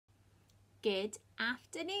Good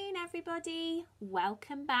afternoon, everybody.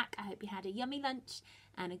 Welcome back. I hope you had a yummy lunch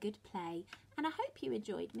and a good play, and I hope you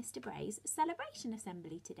enjoyed Mr. Bray's celebration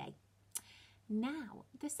assembly today. Now,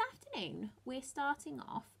 this afternoon, we're starting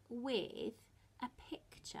off with a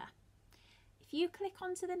picture. If you click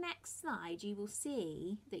onto the next slide, you will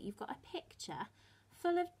see that you've got a picture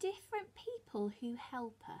full of different people who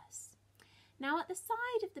help us. Now, at the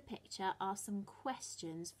side of the picture are some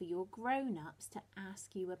questions for your grown-ups to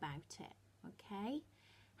ask you about it. Okay,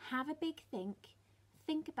 have a big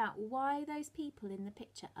think about why those people in the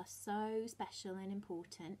picture are so special and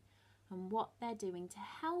important and what they're doing to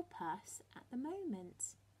help us at the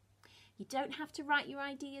moment. You don't have to write your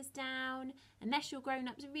ideas down unless your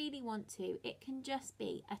grown-ups really want to. It can just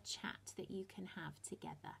be a chat that you can have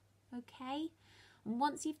together. Okay, and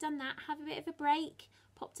once you've done that, have a bit of a break,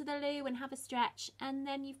 pop to the loo and have a stretch, and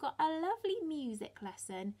then you've got a lovely music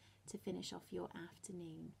lesson to finish off your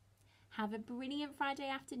afternoon. Have a brilliant Friday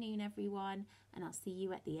afternoon, everyone, and I'll see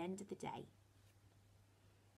you at the end of the day.